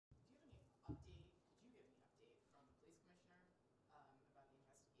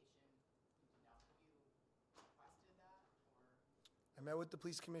I met with the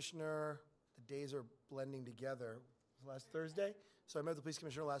police commissioner, the days are blending together, it was last Thursday? So I met with the police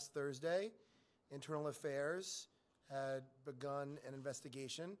commissioner last Thursday. Internal Affairs had begun an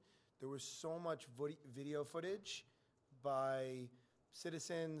investigation. There was so much video footage by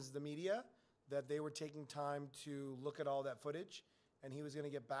citizens, the media, that they were taking time to look at all that footage, and he was going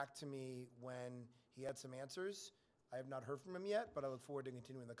to get back to me when he had some answers. I have not heard from him yet, but I look forward to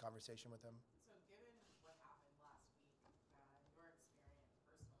continuing the conversation with him. So given what happened last week, your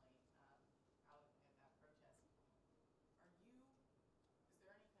experience personally out at that protest, is there any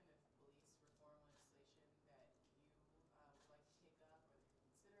kind of police reform legislation that you would like to take up or that you're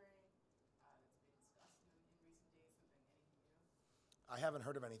considering that's been discussed in recent days, anything new? I haven't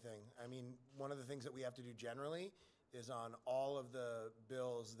heard of anything. I mean, one of the things that we have to do generally is on all of the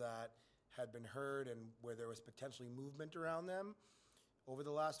bills that had been heard and where there was potentially movement around them over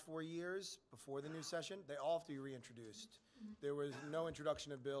the last 4 years before the new session, they all have to be reintroduced. There was no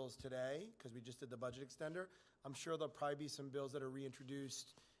introduction of bills today because we just did the budget extender. I'm sure there'll probably be some bills that are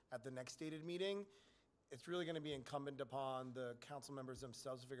reintroduced at the next stated meeting. It's really going to be incumbent upon the council members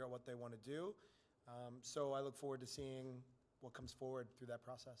themselves to figure out what they want to do. So I look forward to seeing what comes forward through that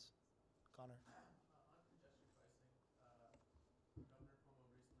process. Connor. On congestion pricing, Governor Cuomo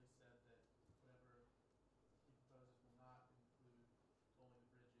recently said that whatever he proposes will not include tolling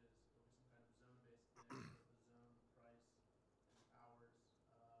the bridges. There will be some kind of zone-based thing, so the zone price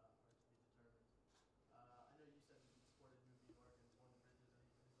and hours are to be determined. I know you said that you supported Move New York and tolling the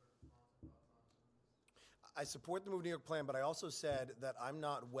bridges. Any sort of response and thoughts on this? I support the Move New York plan, but I also said that I'm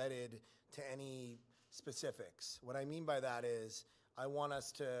not wedded to any specifics. What I mean by that is I want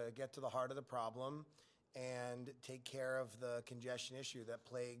us to get to the heart of the problem and take care of the congestion issue that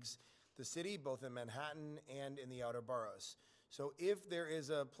plagues the city, both in Manhattan and in the outer boroughs. So if there is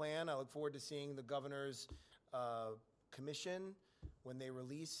a plan, I look forward to seeing the governor's commission when they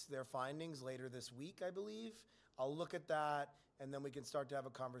release their findings later this week, I believe. I'll look at that, and then we can start to have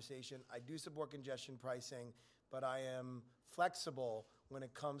a conversation. I do support congestion pricing, but I am flexible when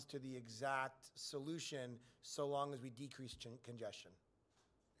it comes to the exact solution, so long as we decrease congestion.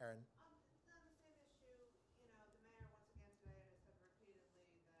 Erin? On the same issue, the mayor once again today has said repeatedly that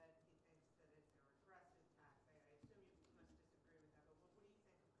he thinks that it's a regressive tax. I assume you must disagree with that, but what do you think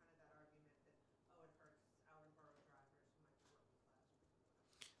of kind of that argument that, it hurts outer borough drivers who might be working class?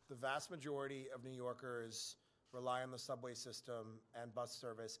 The vast majority of New Yorkers rely on the subway system and bus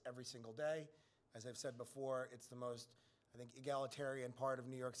service every single day. As I've said before, it's the most, I think, egalitarian part of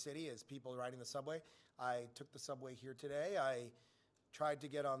New York City is people riding the subway. I took the subway here today. I tried to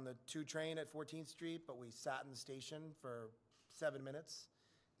get on the 2 train at 14th Street, but we sat in the station for 7 minutes.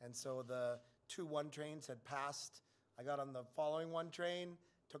 And so the 2-1 trains had passed. I got on the following 1 train,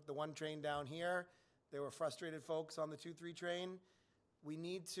 took the 1 train down here. There were frustrated folks on the 2-3 train. We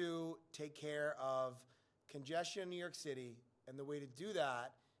need to take care of congestion in New York City, and the way to do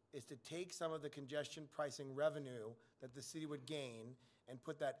that is to take some of the congestion pricing revenue that the city would gain and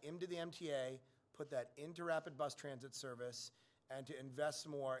put that into the MTA, put that into rapid bus transit service, and to invest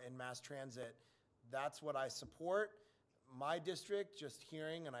more in mass transit. That's what I support. My district, just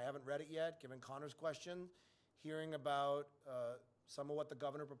hearing, and I haven't read it yet, given Connor's question, hearing about some of what the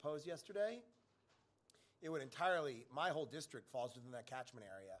governor proposed yesterday, it would entirely, my whole district falls within that catchment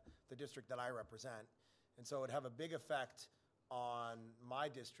area, the district that I represent. And so it would have a big effect on my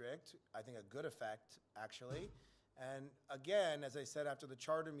district, I think a good effect, actually. And again, as I said after the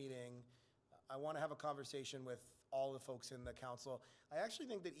charter meeting, I want to have a conversation with all the folks in the council. I actually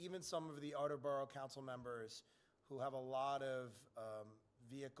think that even some of the outer borough council members who have a lot of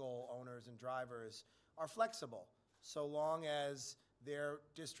vehicle owners and drivers are flexible, so long as their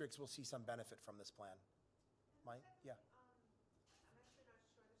districts will see some benefit from this plan. Mike? Yeah. I'm actually not sure. There's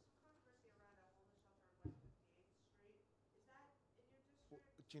some controversy around a homeless shelter on West 58th Street. Is that in your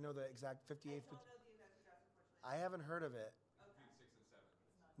district? Do you know the exact 58th? I don't know the exact address, unfortunately. I haven't heard of it. Okay. Between 6 and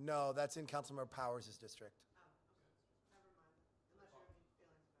 7. No, that's in Councilmember Powers' district. Oh, okay. Never mind. Unless you have any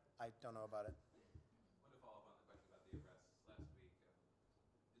feelings about it. I don't know about it. I wanted to follow up on the question about the arrests last week.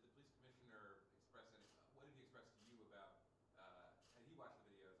 Did the police commissioner express any, what did he express to you about, had he watched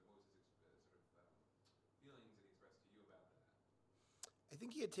the videos, and what was his feelings that he expressed to you about that? I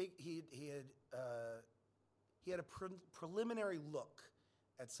think he had a preliminary look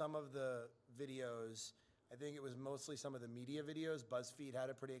at some of the videos. I think it was mostly some of the media videos. BuzzFeed had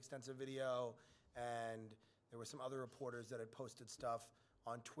a pretty extensive video, and there were some other reporters that had posted stuff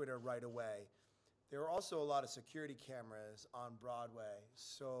on Twitter right away. There were also a lot of security cameras on Broadway,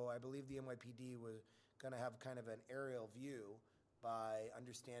 so I believe the NYPD was going to have kind of an aerial view by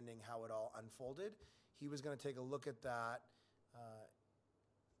understanding how it all unfolded. He was going to take a look at that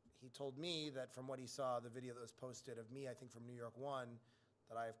he told me that from what he saw, the video that was posted of me, I think from New York 1,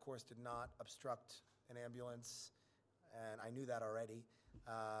 that I, of course, did not obstruct an ambulance, and I knew that already.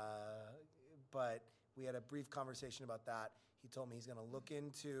 But we had a brief conversation about that. He told me he's going to look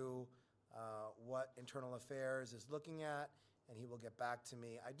into what Internal Affairs is looking at, and he will get back to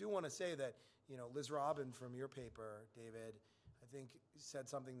me. I do want to say that, Liz Robin from your paper, David, I think said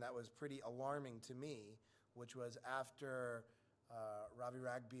something that was pretty alarming to me, which was after Ravi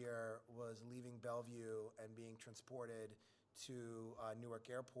Ragbeer was leaving Bellevue and being transported to Newark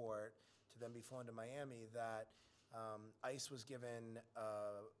Airport to then be flown to Miami, that ICE was given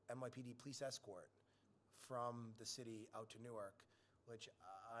NYPD police escort from the city out to Newark, which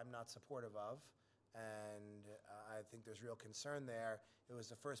I'm not supportive of, and I think there's real concern there. It was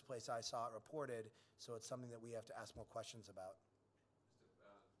the first place I saw it reported, so it's something that we have to ask more questions about. Just on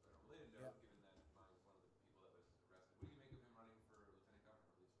a related note, given that Mike was one of the people that was arrested, what do you make of him running for lieutenant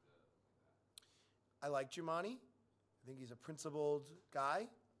governor, or at least something like that? I like Giuliani. I think he's a principled guy.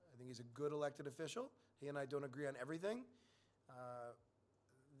 I think he's a good elected official. He and I don't agree on everything.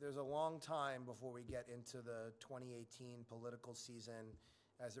 There's a long time before we get into the 2018 political season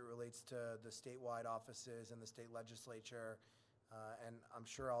as it relates to the statewide offices and the state legislature. And I'm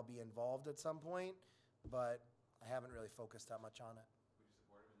sure I'll be involved at some point, but I haven't really focused that much on it. Would you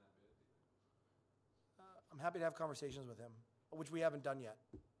support him in that bid, do you think? I'm happy to have conversations with him, which we haven't done yet.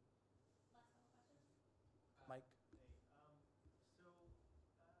 Mike? Hey,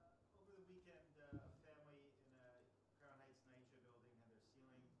 over the weekend, a family in a Crown Heights Nycc building had their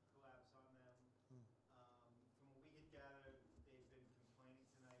ceiling collapse on them. From what we could gather, they've been complaining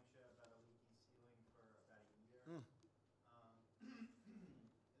to Nycc about a leaky ceiling for about a year.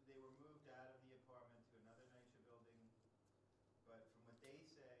 They were moved out of the apartment to another Nycc building, but from what they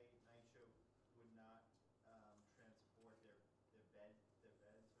say, Nycc would not transport their beds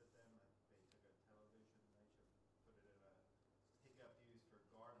with them. They took a television, Nycc put it in a pickup used for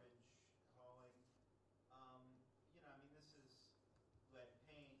garbage hauling. This is lead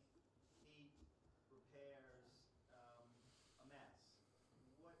paint, heat, repairs, a mess.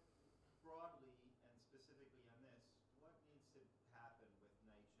 What broadly and specifically on this, what needs to happen with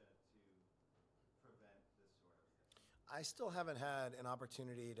Nycc to prevent this sort of thing? I still haven't had an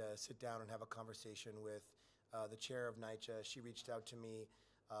opportunity to sit down and have a conversation with the chair of Nycc. She reached out to me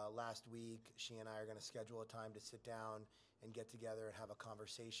last week. She and I are going to schedule a time to sit down and get together and have a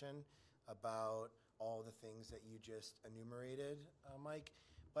conversation about all the things that you just enumerated, Mike.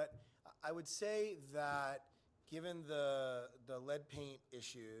 But I would say that given the lead paint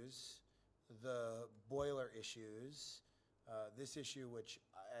issues, the boiler issues, this issue, which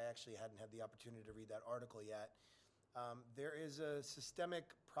I actually hadn't had the opportunity to read that article yet, there is a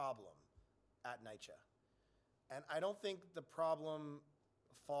systemic problem at Nycc. And I don't think the problem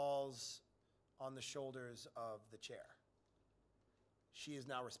falls on the shoulders of the chair. She is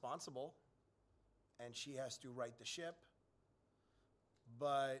now responsible, and she has to right the ship.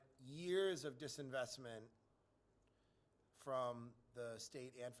 But years of disinvestment from the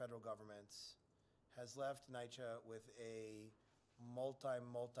state and federal governments has left Nycc with a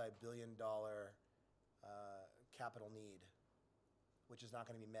multi-billion dollar capital need, which is not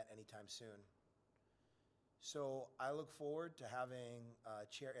going to be met anytime soon. So I look forward to having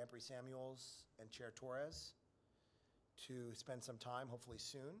Chair Ampry-Samuels and Chair Torres to spend some time, hopefully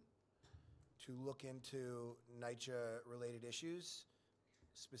soon, to look into Nycc-related issues,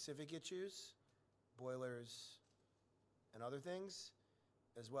 specific issues, boilers, and other things,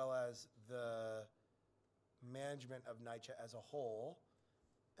 as well as the management of Nycc as a whole,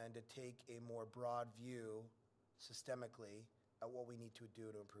 and to take a more broad view systemically at what we need to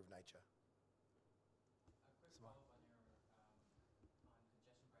do to improve Nycc. A quick follow-up on your on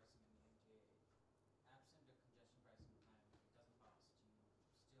congestion pricing in the MTA. Absent a congestion pricing plan, if it doesn't pass, do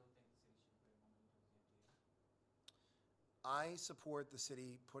you still think the city should put more money towards the MTA? I support the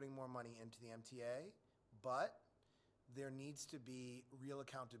city putting more money into the MTA, but there needs to be real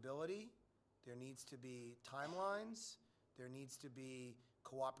accountability. There needs to be timelines. There needs to be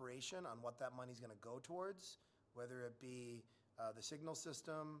cooperation on what that money is going to go towards, whether it be the signal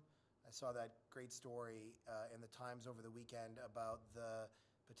system. I saw that great story in the Times over the weekend about the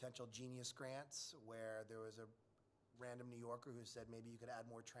potential Genius grants, where there was a random New Yorker who said maybe you could add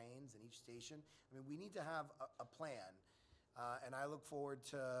more trains in each station. I mean, we need to have a plan. And I look forward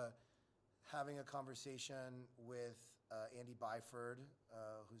to having a conversation with Andy Byford,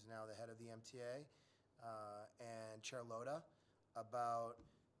 who's now the head of the MTA, and Chair Loda about,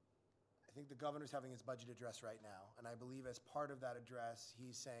 I think the governor's having his budget address right now. And I believe as part of that address,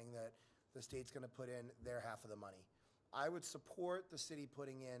 he's saying that the state's going to put in their half of the money. I would support the city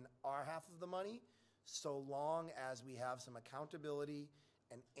putting in our half of the money so long as we have some accountability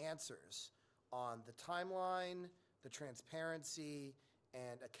and answers on the timeline, the transparency,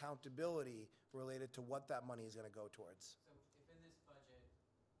 and accountability related to what that money is going to go towards. So if in this budget,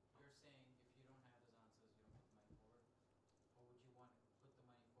 you're saying if you don't have those answers, you don't put the money forward? Or would you want to put the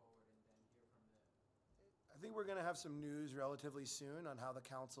money forward and then hear from the? I think we're going to have some news relatively soon on how the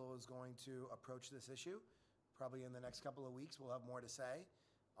council is going to approach this issue. Probably in the next couple of weeks, we'll have more to say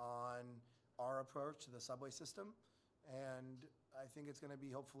on our approach to the subway system. And I think it's going to be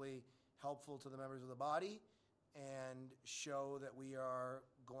hopefully helpful to the members of the body and show that we are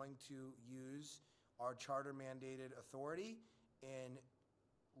going to use our charter mandated authority in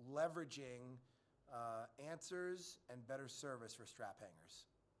leveraging answers and better service for strap hangers.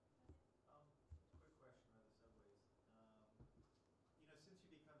 Quick question about the subways. Since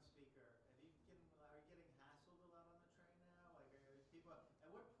you become speaker, are you getting hassled a lot on the train now? Like, are people, at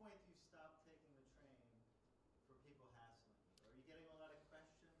what point do you stop taking the train for people hassling you? Are you getting a lot of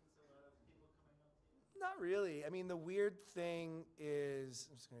questions, a lot of people coming up to you? Not really. I mean, the weird thing is,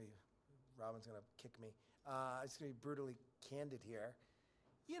 Robin's gonna kick me. I'm just gonna be brutally candid here.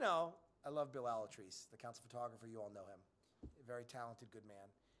 I love Bill Alatrese, the council photographer. You all know him. A very talented, good man.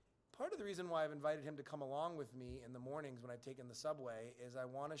 Part of the reason why I've invited him to come along with me in the mornings when I've taken the subway is I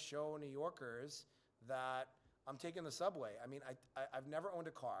want to show New Yorkers that I'm taking the subway. I mean, I've never owned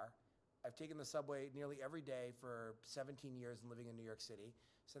a car. I've taken the subway nearly every day for 17 years and living in New York City.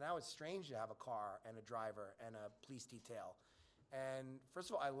 So now it's strange to have a car and a driver and a police detail. And first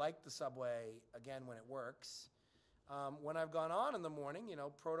of all, I like the subway, again, when it works. When I've gone on in the morning,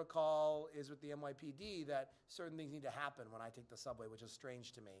 protocol is with the NYPD that certain things need to happen when I take the subway, which is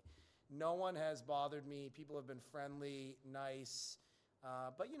strange to me. No one has bothered me. People have been friendly, nice.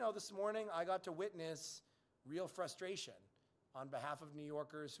 But this morning I got to witness real frustration on behalf of New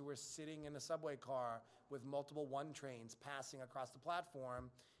Yorkers who were sitting in a subway car with multiple 1 trains passing across the platform,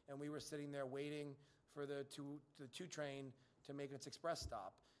 and we were sitting there waiting for the 2 train to make its express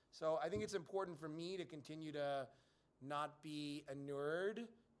stop. So I think it's important for me to continue to not be inured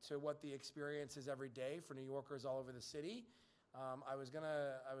to what the experience is every day for New Yorkers all over the city. I was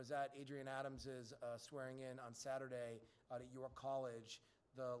at Adrian Adams's swearing in on Saturday out at York College,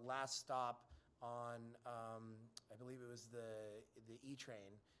 the last stop on, I believe it was the E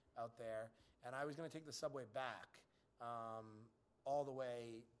train out there, and I was going to take the subway back all the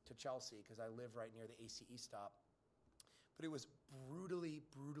way to Chelsea because I live right near the ACE stop. But it was brutally,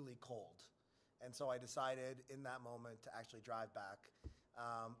 brutally cold. And so I decided in that moment to actually drive back.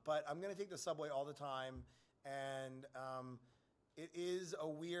 But I'm going to take the subway all the time. And it is a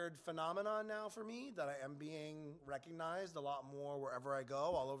weird phenomenon now for me that I am being recognized a lot more wherever I go,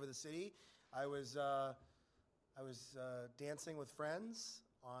 all over the city. I was dancing with friends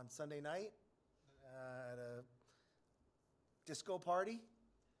on Sunday night at a disco party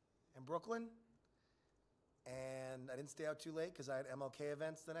in Brooklyn. And I didn't stay out too late because I had MLK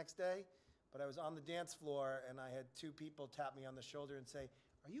events the next day. But I was on the dance floor, and I had 2 people tap me on the shoulder and say,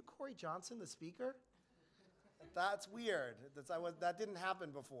 "Are you Corey Johnson, the speaker?" That's weird. That didn't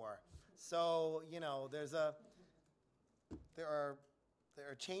happen before. So, there are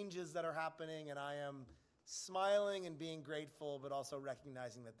changes that are happening, and I am smiling and being grateful, but also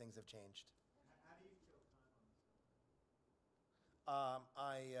recognizing that things have changed. How do you kill time on the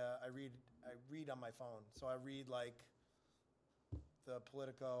subway? I read on my phone. So I read the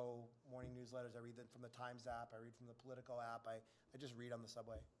Politico morning newsletters. I read them from the Times app. I read from the Politico app. I just read on the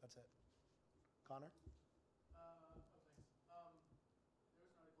subway. That's it. Connor? Thanks. There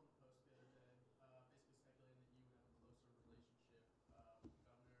was an article in the Post the other day, basically speculating that you would have a closer relationship with the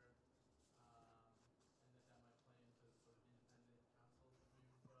governor, and that might play into the sort of independent counsel that we've talked about.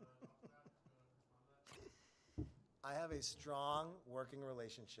 Do you want to respond to that? I have a strong working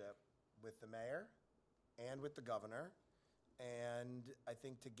relationship with the mayor and with the governor. And I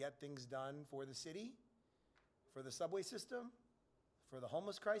think to get things done for the city, for the subway system, for the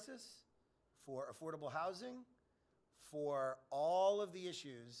homeless crisis, for affordable housing, for all of the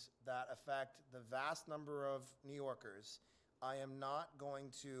issues that affect the vast number of New Yorkers, I am not going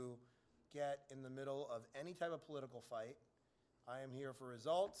to get in the middle of any type of political fight. I am here for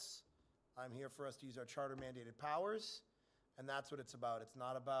results. I'm here for us to use our charter mandated powers, and that's what it's about. It's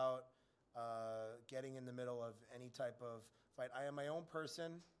not about getting in the middle of any type of fight. I am my own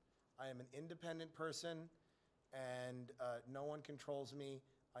person. I am an independent person, and no one controls me.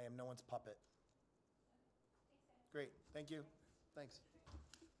 I am no one's puppet. Great. Thank you. Thanks.